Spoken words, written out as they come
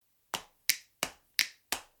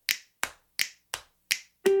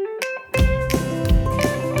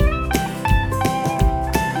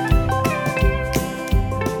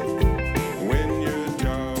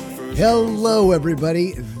Hello,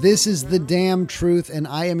 everybody. This is The Damn Truth, and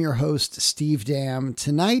I am your host, Steve Damm.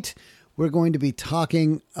 Tonight, we're going to be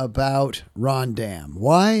talking about Ron Damm.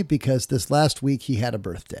 Why? Because this last week he had a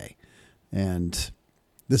birthday. And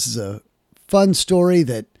this is a fun story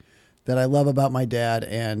that I love about my dad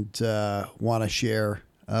and want to share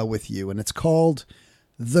with you. And it's called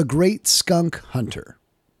The Great Skunk Hunter.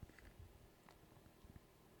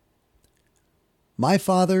 My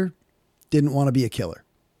father didn't want to be a killer.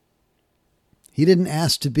 He didn't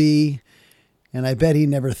ask to be, and I bet he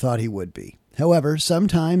never thought he would be. However,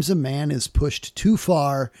 sometimes a man is pushed too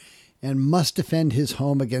far and must defend his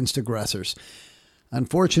home against aggressors.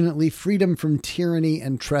 Unfortunately, freedom from tyranny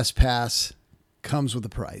and trespass comes with a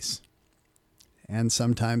price, and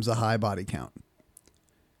sometimes a high body count.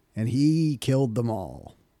 And he killed them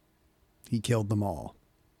all. He killed them all.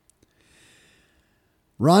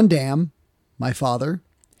 Ron Damm, my father,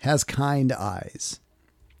 has kind eyes.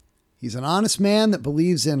 He's an honest man that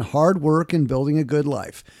believes in hard work and building a good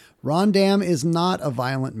life. Ron Damm is not a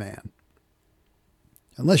violent man.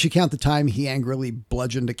 Unless you count the time he angrily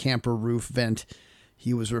bludgeoned a camper roof vent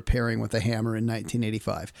he was repairing with a hammer in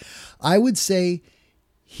 1985. I would say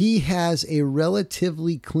he has a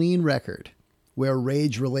relatively clean record where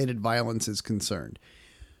rage-related violence is concerned.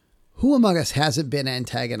 Who among us hasn't been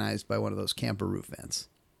antagonized by one of those camper roof vents?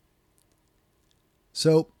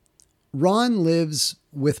 So, Ron lives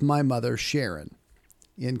with my mother, Sharon,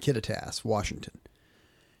 in Kittitas, Washington,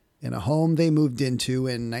 in a home they moved into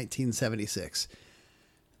in 1976.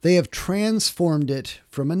 They have transformed it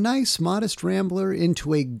from a nice, modest rambler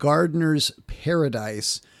into a gardener's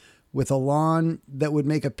paradise with a lawn that would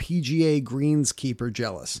make a PGA greenskeeper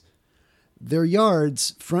jealous. Their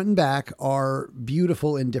yards, front and back, are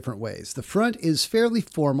beautiful in different ways. The front is fairly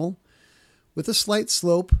formal, with a slight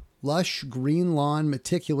slope, lush green lawn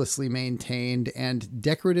meticulously maintained, and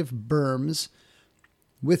decorative berms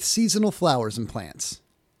with seasonal flowers and plants.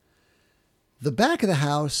 The back of the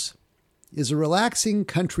house is a relaxing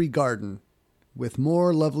country garden with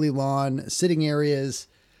more lovely lawn, sitting areas,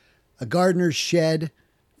 a gardener's shed,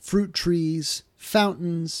 fruit trees,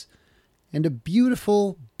 fountains, and a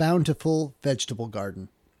beautiful, bountiful vegetable garden.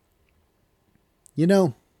 You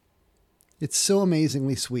know, it's so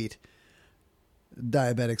amazingly sweet.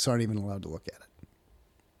 Diabetics aren't even allowed to look at it.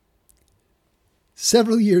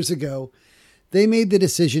 Several years ago, they made the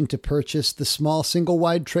decision to purchase the small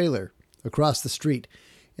single-wide trailer across the street.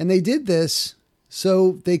 And they did this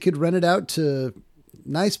so they could rent it out to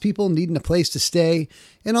nice people needing a place to stay,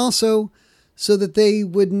 and also so that they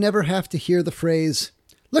would never have to hear the phrase,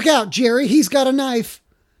 "Look out, Jerry, he's got a knife,"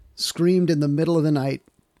 screamed in the middle of the night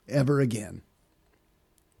ever again.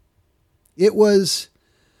 It was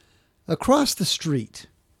across the street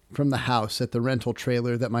from the house at the rental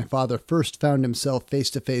trailer that my father first found himself face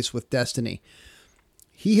to face with destiny.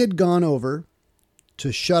 He had gone over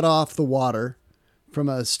to shut off the water from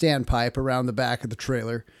a standpipe around the back of the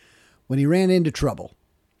trailer when he ran into trouble.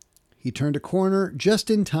 He turned a corner just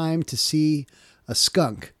in time to see a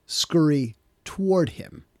skunk scurry toward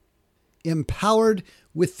him. Empowered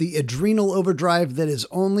with the adrenal overdrive that is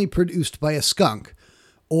only produced by a skunk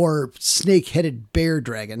or snake-headed bear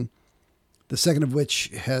dragon, the second of which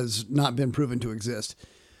has not been proven to exist,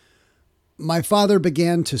 my father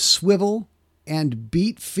began to swivel and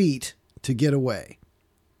beat feet to get away.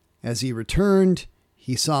 As he returned,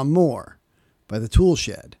 he saw more by the tool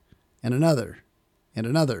shed, and another, and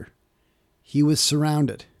another. He was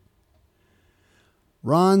surrounded.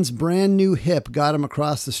 Ron's brand new hip got him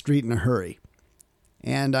across the street in a hurry,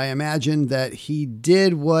 and I imagine that he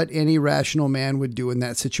did what any rational man would do in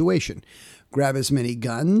that situation. Grab as many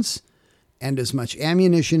guns and as much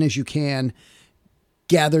ammunition as you can,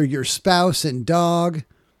 gather your spouse and dog,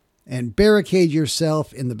 and barricade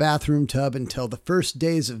yourself in the bathroom tub until the first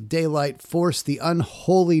days of daylight force the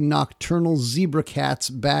unholy nocturnal zebra cats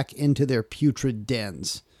back into their putrid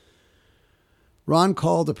dens. Ron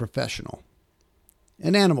called a professional,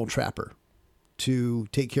 an animal trapper, to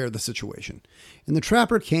take care of the situation. And the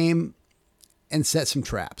trapper came and set some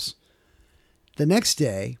traps. The next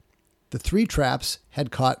day, the 3 traps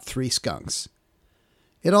had caught 3 skunks.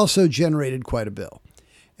 It also generated quite a bill.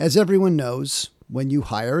 As everyone knows, when you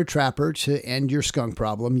hire a trapper to end your skunk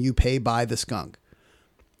problem, you pay by the skunk.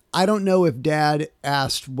 I don't know if Dad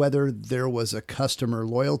asked whether there was a customer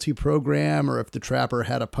loyalty program or if the trapper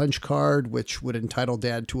had a punch card, which would entitle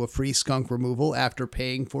Dad to a free skunk removal after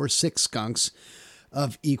paying for 6 skunks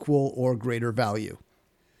of equal or greater value.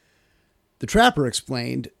 The trapper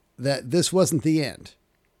explained that this wasn't the end.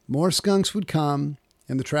 More skunks would come,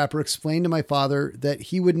 and the trapper explained to my father that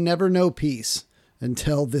he would never know peace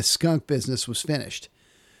until this skunk business was finished.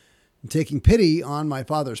 Taking pity on my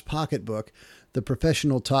father's pocketbook, the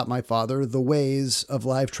professional taught my father the ways of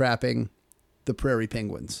live trapping the prairie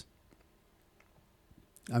penguins.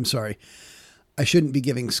 I'm sorry. I shouldn't be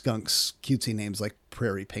giving skunks cutesy names like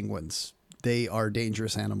prairie penguins. They are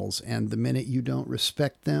dangerous animals, and the minute you don't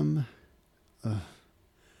respect them...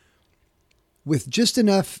 With just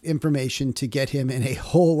enough information to get him in a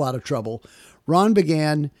whole lot of trouble, Ron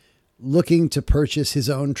began looking to purchase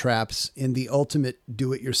his own traps in the ultimate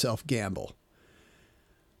do-it-yourself gamble.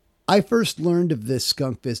 I first learned of this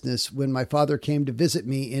skunk business when my father came to visit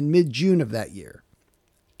me in mid-June of that year.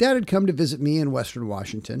 Dad had come to visit me in Western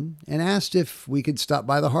Washington and asked if we could stop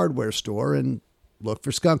by the hardware store and look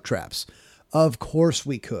for skunk traps. Of course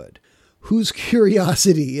we could. Whose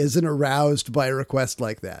curiosity isn't aroused by a request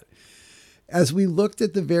like that? As we looked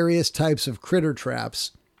at the various types of critter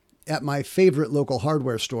traps at my favorite local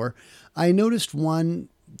hardware store, I noticed one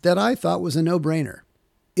that I thought was a no-brainer.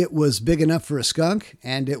 It was big enough for a skunk,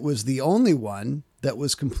 and it was the only one that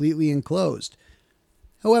was completely enclosed.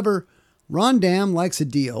 However, Ron Damm likes a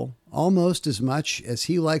deal almost as much as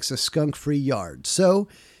he likes a skunk-free yard, so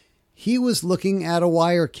he was looking at a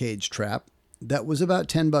wire cage trap that was about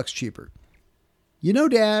 $10 cheaper. You know,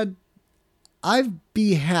 Dad, I'd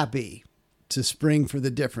be happy to spring for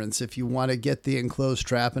the difference if you want to get the enclosed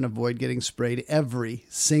trap and avoid getting sprayed every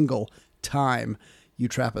single time you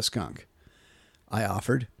trap a skunk, I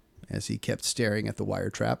offered as he kept staring at the wire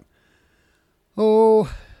trap.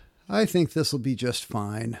 Oh, I think this'll be just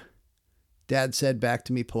fine, Dad said back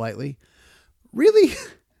to me politely. Really?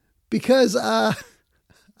 Because, I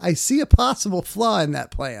see a possible flaw in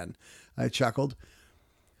that plan, I chuckled.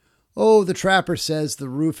 Oh, the trapper says the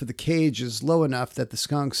roof of the cage is low enough that the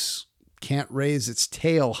skunks can't raise its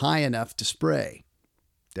tail high enough to spray,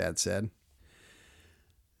 Dad said.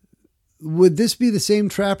 Would this be the same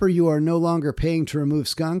trapper you are no longer paying to remove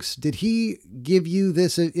skunks? Did he give you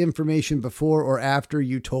this information before or after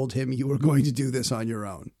you told him you were going to do this on your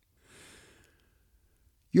own?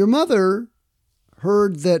 Your mother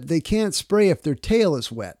heard that they can't spray if their tail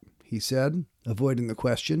is wet, he said, avoiding the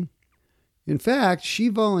question. In fact, she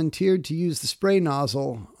volunteered to use the spray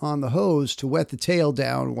nozzle on the hose to wet the tail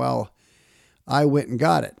down while I went and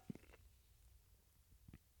got it.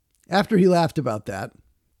 After he laughed about that,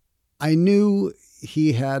 I knew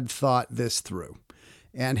he had thought this through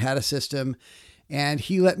and had a system, and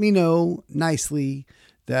he let me know nicely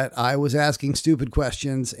that I was asking stupid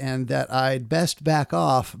questions and that I'd best back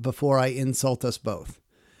off before I insult us both.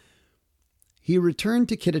 He returned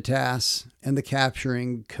to Kittitas and the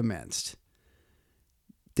capturing commenced.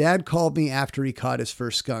 Dad called me after he caught his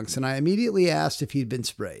first skunks, and I immediately asked if he'd been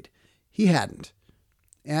sprayed. He hadn't.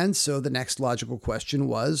 And so the next logical question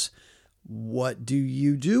was, what do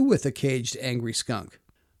you do with a caged angry skunk?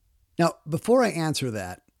 Now, before I answer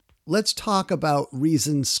that, let's talk about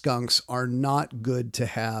reasons skunks are not good to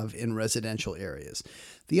have in residential areas.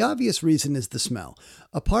 The obvious reason is the smell.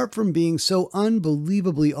 Apart from being so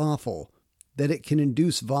unbelievably awful that it can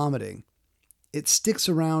induce vomiting, it sticks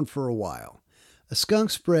around for a while. A skunk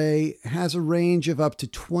spray has a range of up to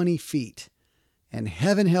 20 feet, and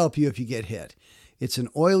heaven help you if you get hit. It's an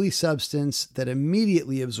oily substance that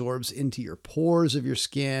immediately absorbs into your pores of your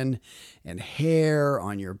skin and hair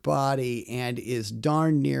on your body and is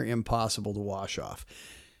darn near impossible to wash off.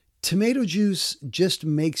 Tomato juice just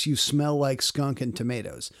makes you smell like skunk and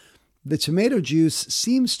tomatoes. The tomato juice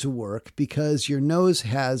seems to work because your nose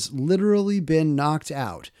has literally been knocked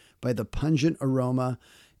out by the pungent aroma,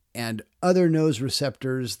 and other nose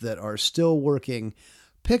receptors that are still working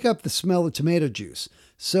pick up the smell of tomato juice.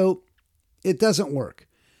 So it doesn't work.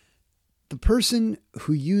 The person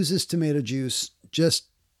who uses tomato juice just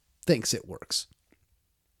thinks it works.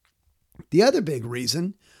 The other big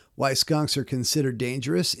reason why skunks are considered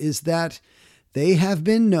dangerous is that they have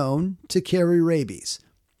been known to carry rabies.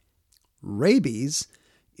 Rabies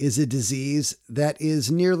is a disease that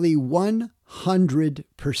is nearly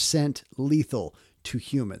 100% lethal to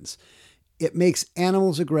humans. It makes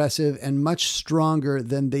animals aggressive and much stronger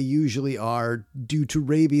than they usually are due to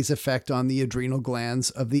rabies' effect on the adrenal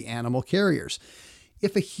glands of the animal carriers.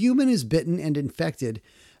 If a human is bitten and infected,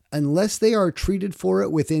 unless they are treated for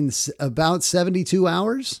it within about 72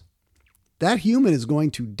 hours, that human is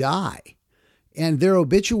going to die. And their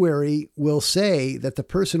obituary will say that the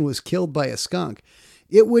person was killed by a skunk.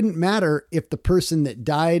 It wouldn't matter if the person that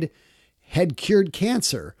died had cured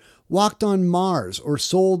cancer, walked on Mars, or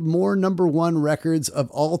sold more #1 records of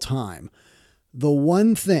all time. The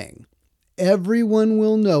one thing everyone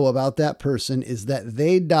will know about that person is that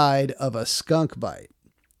they died of a skunk bite.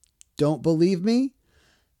 Don't believe me?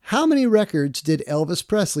 How many records did Elvis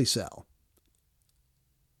Presley sell?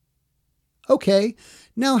 Okay,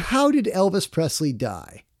 now how did Elvis Presley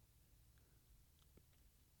die?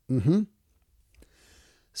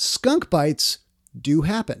 Skunk bites do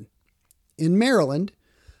happen. In Maryland,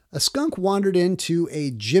 a skunk wandered into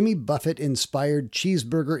a Jimmy Buffett-inspired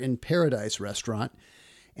cheeseburger in paradise restaurant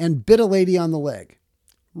and bit a lady on the leg,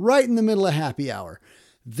 right in the middle of happy hour.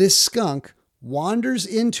 This skunk wanders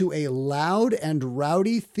into a loud and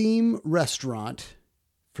rowdy theme restaurant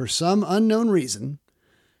for some unknown reason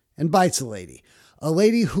and bites a lady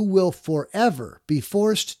who will forever be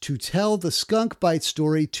forced to tell the skunk bite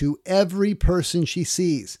story to every person she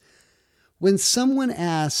sees. When someone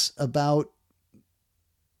asks about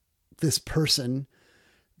this person,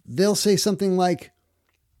 they'll say something like,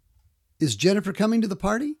 "Is Jennifer coming to the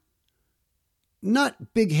party?"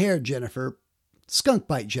 Not big-haired Jennifer, skunk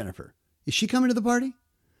bite Jennifer. Is she coming to the party?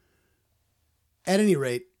 At any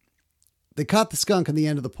rate, they caught the skunk on the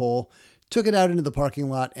end of the pole, took it out into the parking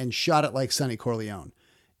lot, and shot it like Sonny Corleone.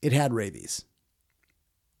 It had rabies.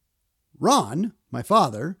 Ron, my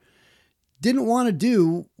father, didn't want to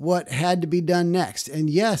do what had to be done next. And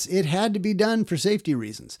yes, it had to be done for safety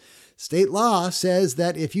reasons. State law says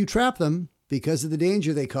that if you trap them because of the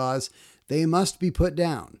danger they cause, they must be put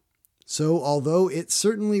down. So although it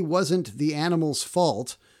certainly wasn't the animal's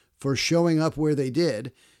fault for showing up where they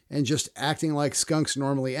did and just acting like skunks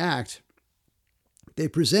normally act, they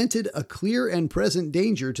presented a clear and present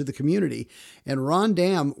danger to the community, and Ron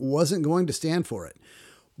Damm wasn't going to stand for it.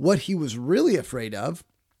 What he was really afraid of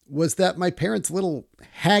was that my parents' little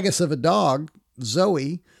haggis of a dog,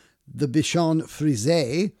 Zoe, the Bichon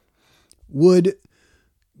Frise, would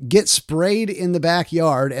get sprayed in the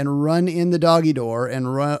backyard and run in the doggy door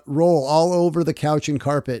and roll all over the couch and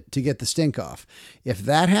carpet to get the stink off. If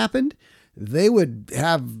that happened, they would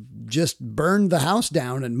have just burned the house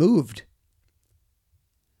down and moved.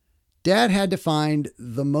 Dad had to find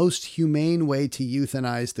the most humane way to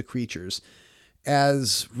euthanize the creatures,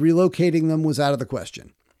 as relocating them was out of the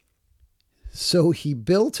question. So he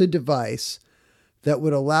built a device that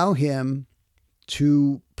would allow him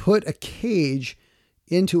to put a cage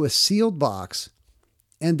into a sealed box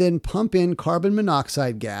and then pump in carbon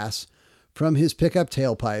monoxide gas from his pickup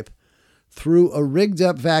tailpipe through a rigged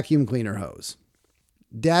up vacuum cleaner hose.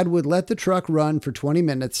 Dad would let the truck run for 20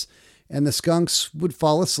 minutes and the skunks would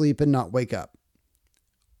fall asleep and not wake up.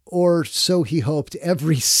 Or so he hoped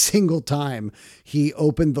every single time he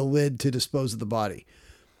opened the lid to dispose of the body.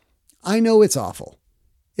 I know it's awful.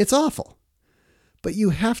 It's awful. But you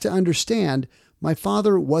have to understand, my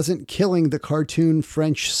father wasn't killing the cartoon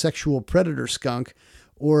French sexual predator skunk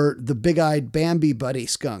or the big-eyed Bambi buddy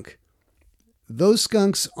skunk. Those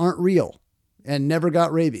skunks aren't real and never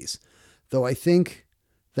got rabies, though I think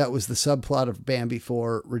that was the subplot of Bambi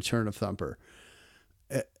 4 Return of Thumper.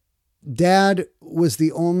 Dad was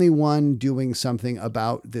the only one doing something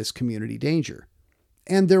about this community danger.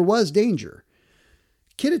 And there was danger.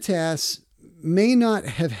 Kittitas may not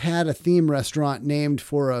have had a theme restaurant named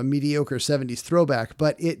for a mediocre 70s throwback,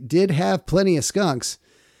 but it did have plenty of skunks.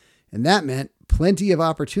 And that meant plenty of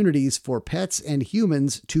opportunities for pets and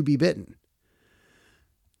humans to be bitten.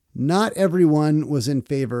 Not everyone was in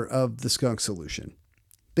favor of the skunk solution.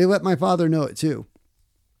 They let my father know it too.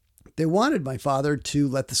 They wanted my father to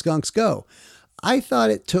let the skunks go. I thought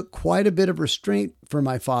it took quite a bit of restraint for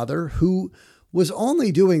my father, who was only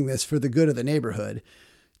doing this for the good of the neighborhood,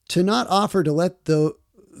 to not offer to let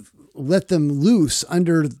them loose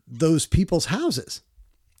under those people's houses.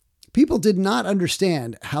 People did not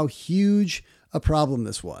understand how huge a problem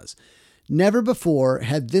this was. Never before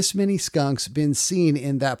had this many skunks been seen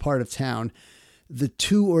in that part of town. The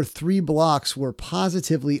 2 or 3 blocks were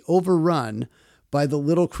positively overrun by the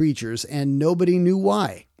little creatures, and nobody knew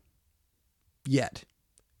why. Yet.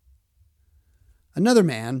 Another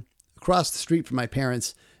man, across the street from my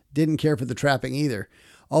parents, didn't care for the trapping either.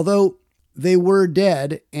 Although they were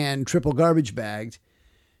dead and triple garbage bagged,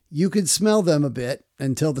 you could smell them a bit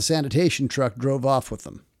until the sanitation truck drove off with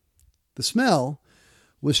them. The smell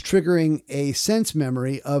was triggering a sense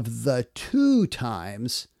memory of the 2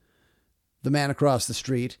 times the man across the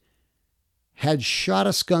street had shot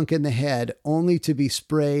a skunk in the head only to be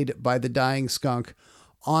sprayed by the dying skunk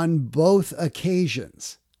on both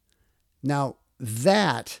occasions. Now,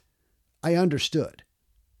 that I understood.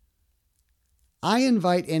 I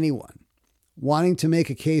invite anyone wanting to make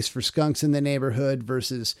a case for skunks in the neighborhood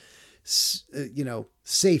versus,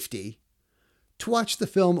 safety to watch the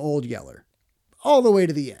film Old Yeller all the way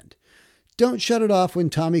to the end. Don't shut it off when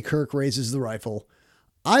Tommy Kirk raises the rifle.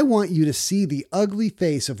 I want you to see the ugly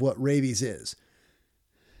face of what rabies is.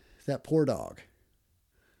 That poor dog.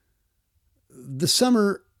 The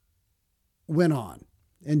summer went on.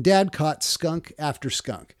 and Dad caught skunk after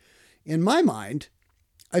skunk. In my mind,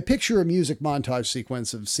 I picture a music montage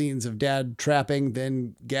sequence of scenes of Dad trapping,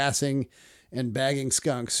 then gassing and bagging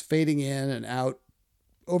skunks, fading in and out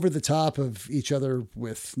over the top of each other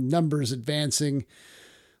with numbers advancing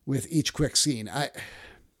with each quick scene. I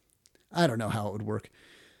don't know how it would work,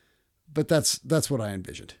 but that's what I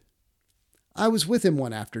envisioned. I was with him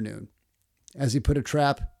one afternoon as he put a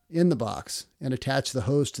trap in the box and attached the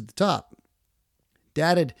hose to the top.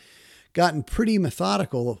 Dad had gotten pretty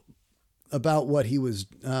methodical about what he was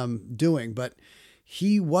doing, but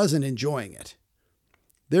he wasn't enjoying it.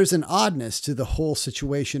 There's an oddness to the whole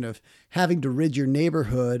situation of having to rid your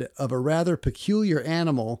neighborhood of a rather peculiar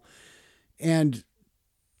animal, and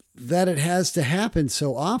that it has to happen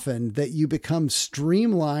so often that you become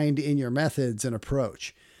streamlined in your methods and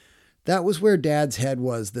approach. That was where Dad's head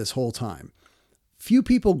was this whole time. Few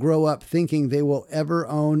people grow up thinking they will ever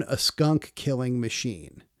own a skunk killing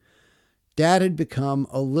machine. Dad had become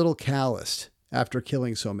a little calloused after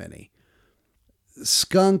killing so many.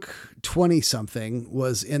 Skunk 20-something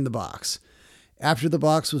was in the box. After the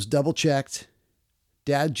box was double checked,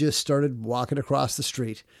 Dad just started walking across the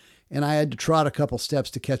street, and I had to trot a couple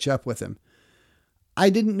steps to catch up with him. I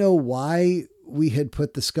didn't know why we had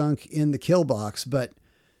put the skunk in the kill box, but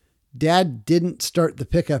Dad didn't start the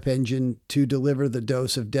pickup engine to deliver the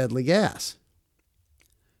dose of deadly gas.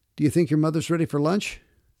 "Do you think your mother's ready for lunch?"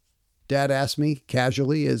 Dad asked me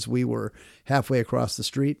casually as we were halfway across the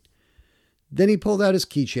street. Then he pulled out his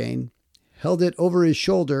keychain, held it over his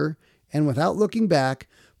shoulder, and without looking back,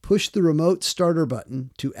 pushed the remote starter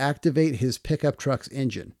button to activate his pickup truck's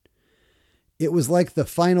engine. It was like the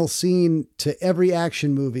final scene to every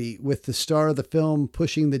action movie, with the star of the film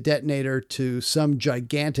pushing the detonator to some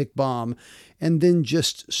gigantic bomb and then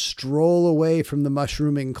just stroll away from the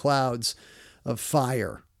mushrooming clouds of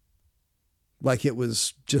fire. Like it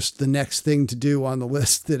was just the next thing to do on the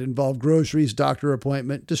list that involved groceries, doctor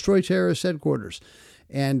appointment, destroy terrorist headquarters,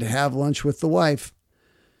 and have lunch with the wife.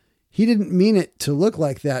 He didn't mean it to look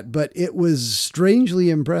like that, but it was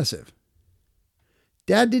strangely impressive.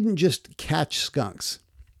 Dad didn't just catch skunks.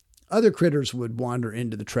 Other critters would wander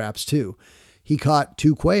into the traps too. He caught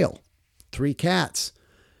 2 quail, 3 cats,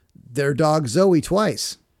 their dog Zoe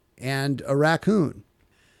twice, and a raccoon.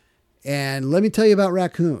 And let me tell you about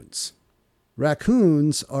raccoons.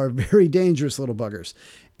 Raccoons are very dangerous little buggers.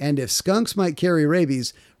 And if skunks might carry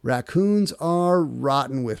rabies, raccoons are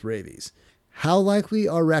rotten with rabies. How likely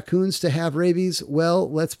are raccoons to have rabies?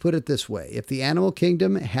 Well, let's put it this way. If the animal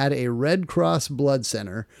kingdom had a Red Cross blood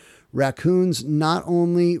center, raccoons not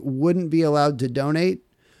only wouldn't be allowed to donate,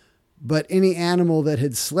 but any animal that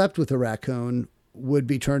had slept with a raccoon would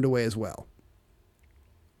be turned away as well.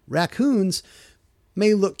 Raccoons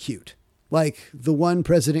may look cute, like the one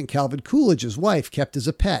President Calvin Coolidge's wife kept as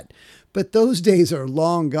a pet, but those days are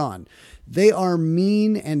long gone. They are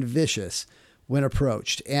mean and vicious when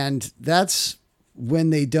approached, and that's when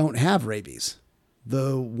they don't have rabies.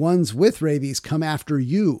 The ones with rabies come after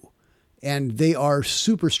you, and they are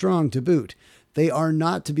super strong to boot. They are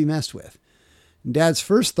not to be messed with. Dad's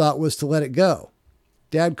first thought was to let it go.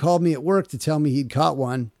 Dad called me at work to tell me he'd caught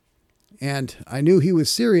one, and I knew he was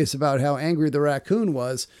serious about how angry the raccoon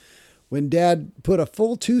was when Dad put a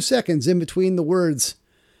full 2 seconds in between the words,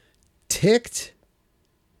 "ticked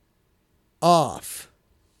off,"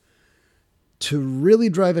 to really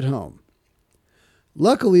drive it home.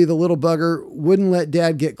 Luckily, the little bugger wouldn't let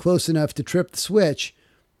Dad get close enough to trip the switch,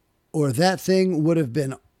 or that thing would have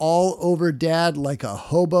been all over Dad like a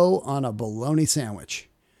hobo on a bologna sandwich.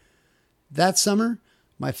 That summer,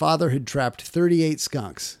 my father had trapped 38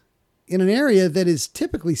 skunks in an area that is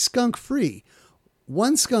typically skunk-free.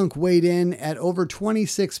 One skunk weighed in at over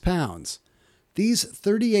 26 pounds. These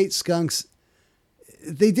 38 skunks,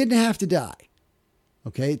 they didn't have to die.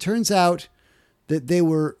 Okay, it turns out that they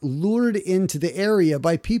were lured into the area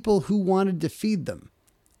by people who wanted to feed them.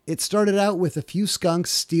 It started out with a few skunks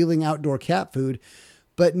stealing outdoor cat food,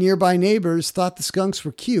 but nearby neighbors thought the skunks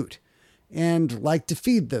were cute and liked to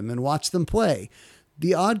feed them and watch them play.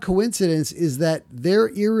 The odd coincidence is that their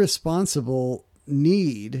irresponsible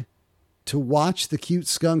need to watch the cute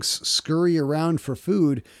skunks scurry around for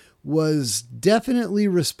food was definitely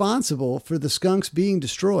responsible for the skunks being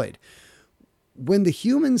destroyed. When the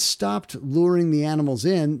humans stopped luring the animals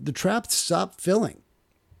in, the traps stopped filling.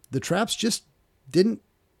 The traps just didn't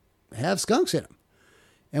have skunks in them.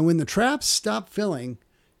 And when the traps stopped filling,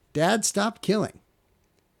 Dad stopped killing.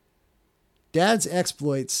 Dad's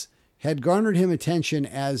exploits had garnered him attention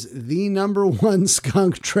as the #1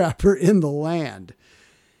 skunk trapper in the land.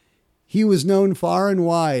 He was known far and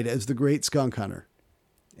wide as the great skunk hunter.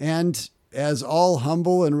 And as all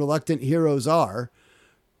humble and reluctant heroes are,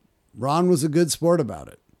 Ron was a good sport about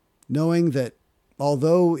it, knowing that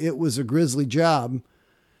although it was a grisly job,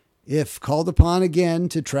 if called upon again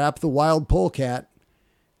to trap the wild polecat,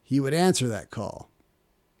 he would answer that call.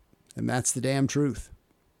 And that's the damn truth.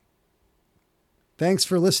 Thanks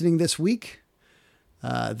for listening this week.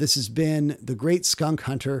 This has been the Great Skunk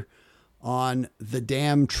Hunter on the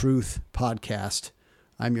Damn Truth podcast.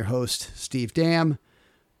 I'm your host, Steve Damm.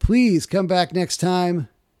 Please come back next time.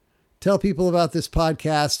 Tell people about this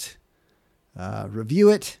podcast. Review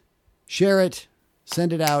it. Share it.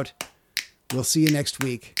 Send it out. We'll see you next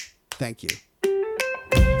week. Thank you.